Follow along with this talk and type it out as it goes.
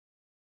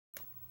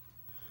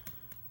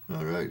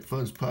Alright,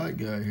 Fuzz Pi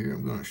Guy here.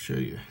 I'm going to show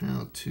you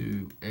how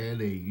to add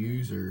a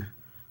user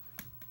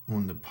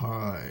on the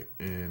Pi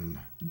and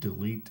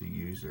delete the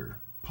user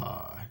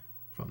Pi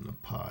from the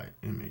Pi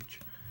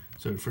image.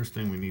 So the first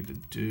thing we need to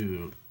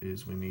do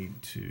is we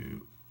need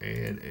to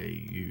add a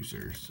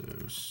user. So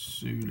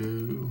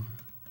sudo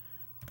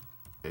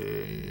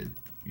add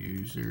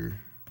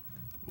user,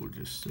 we'll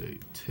just say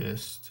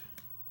test.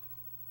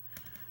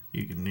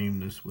 You can name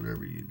this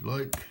whatever you'd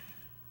like.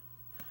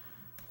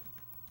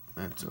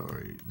 That's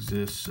already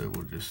exists, so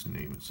we'll just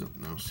name it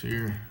something else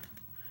here.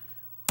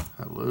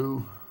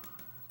 Hello.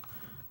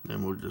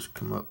 Then we'll just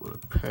come up with a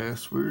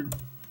password.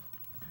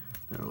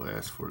 Then we'll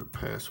ask for the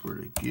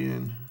password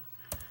again.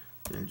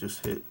 Then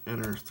just hit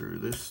enter through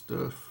this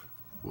stuff.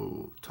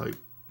 We'll type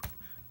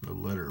the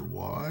letter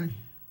Y.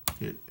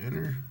 Hit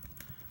enter.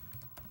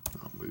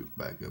 I'll move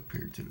back up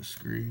here to the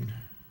screen.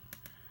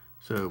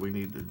 So we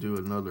need to do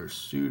another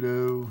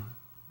sudo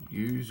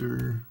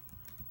usermod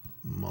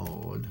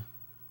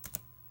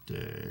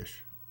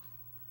dash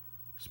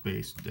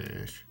space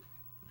dash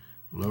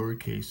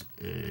lowercase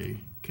a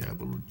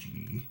capital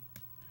G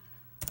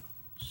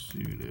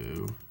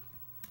sudo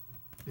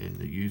and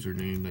the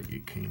username that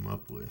you came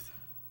up with.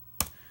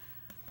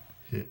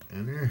 Hit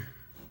enter.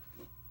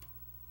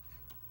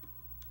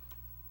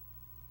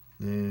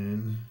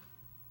 Then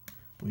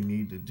we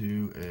need to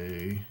do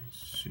a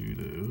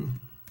sudo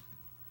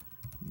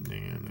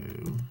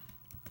nano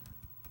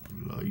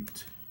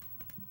light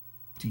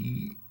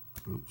d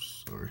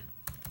oops sorry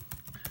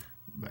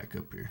back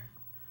up here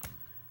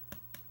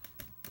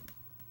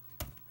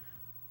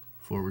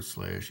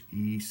 /etc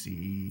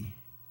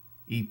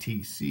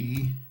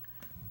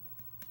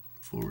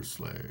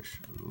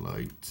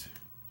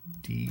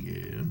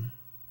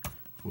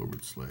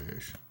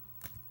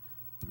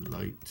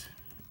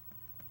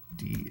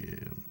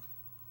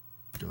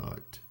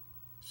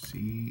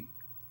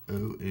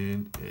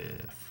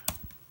 /lightdm.conf.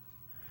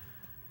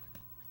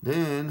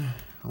 Then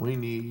we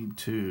need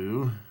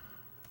to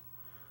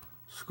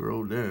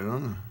scroll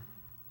down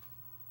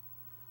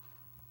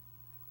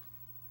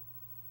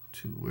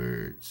to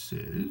where it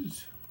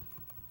says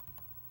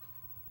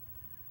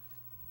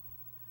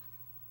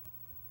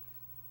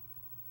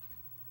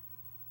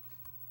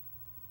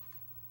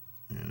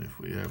and if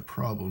we have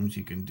problems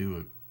you can do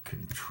a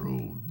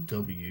Control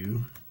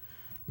W,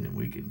 then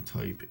we can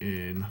type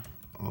in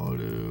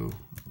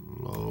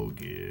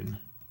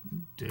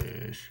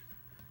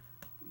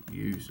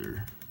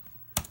autologin-user,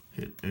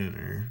 hit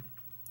enter,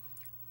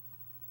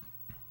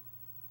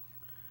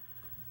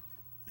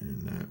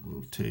 and that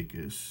will take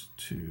us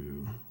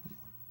to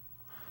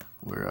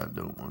where I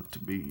don't want to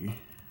be.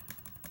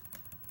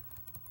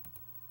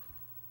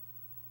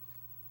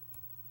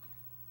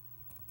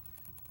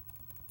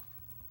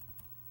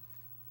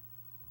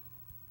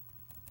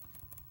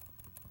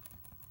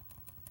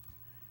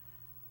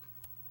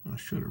 I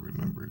should have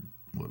remembered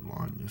what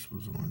line this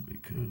was on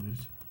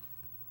because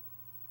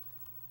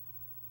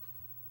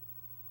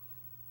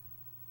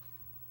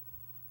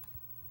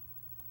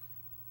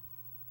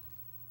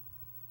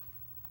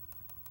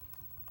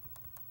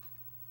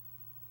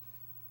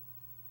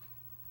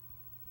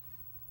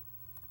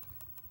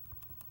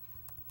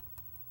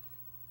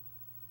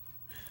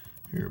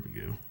here we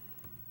go.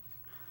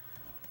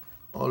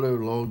 Auto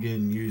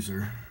login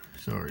user.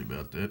 Sorry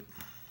about that.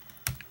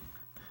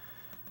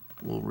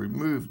 We'll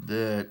remove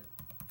that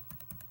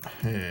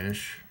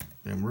hash,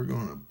 and we're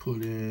going to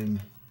put in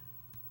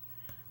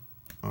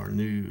our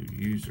new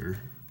user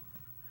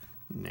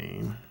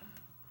name.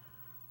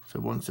 So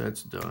once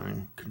that's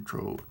done,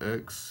 Control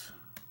X,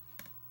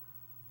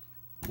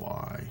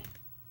 Y,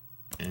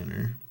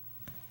 enter.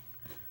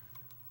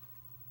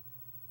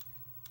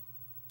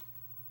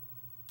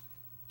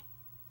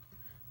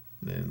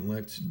 Then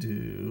let's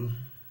do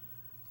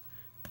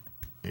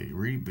a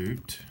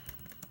reboot.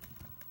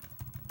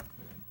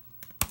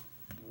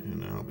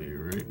 And I'll be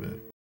right back.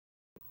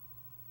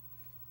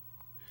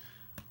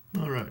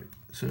 Alright,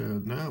 so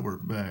now we're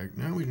back.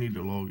 Now we need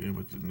to log in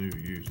with the new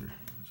user.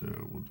 So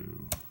we'll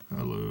do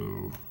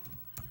hello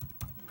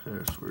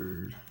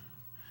password.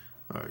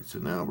 Alright, so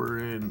now we're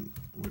in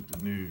with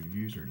the new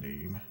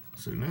username.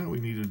 So now we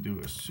need to do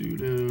a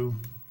sudo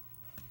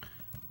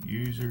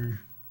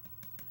user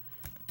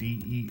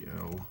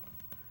del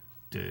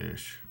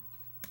dash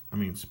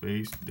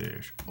space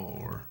dash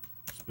r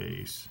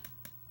space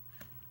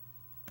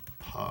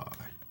Pi.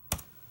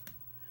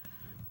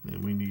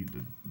 Then we need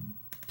to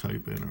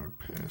type in our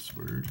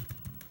password.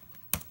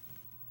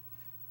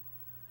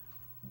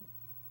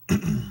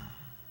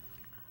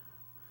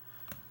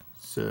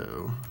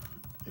 So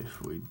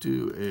if we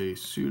do a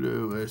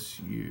sudo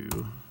su,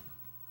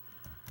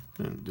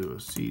 then do a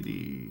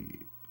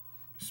cd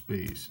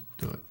space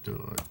dot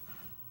dot,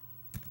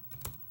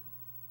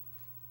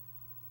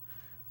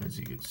 as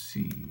you can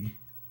see,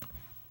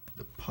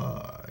 the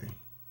Pi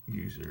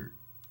user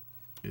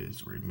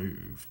is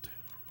removed.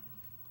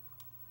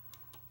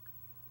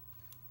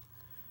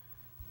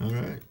 All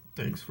right,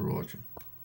 thanks for watching.